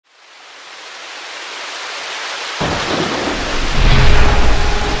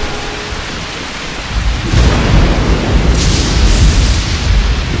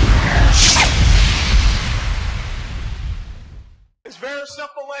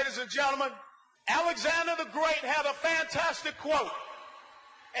ladies and gentlemen, Alexander the Great had a fantastic quote.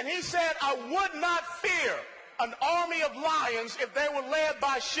 And he said, I would not fear an army of lions if they were led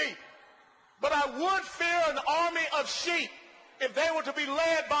by sheep, but I would fear an army of sheep if they were to be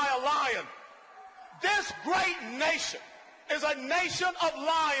led by a lion. This great nation is a nation of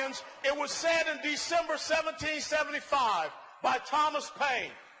lions. It was said in December 1775 by Thomas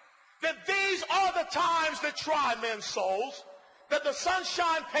Paine that these are the times that try men's souls, that the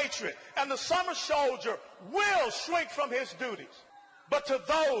sunshine patriot and the summer soldier will shrink from his duties. But to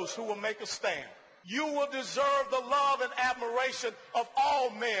those who will make a stand, you will deserve the love and admiration of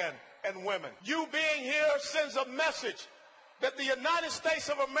all men and women. You being here sends a message that the United States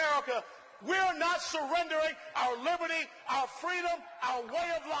of America, we're not surrendering our liberty, our freedom, our way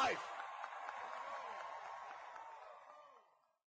of life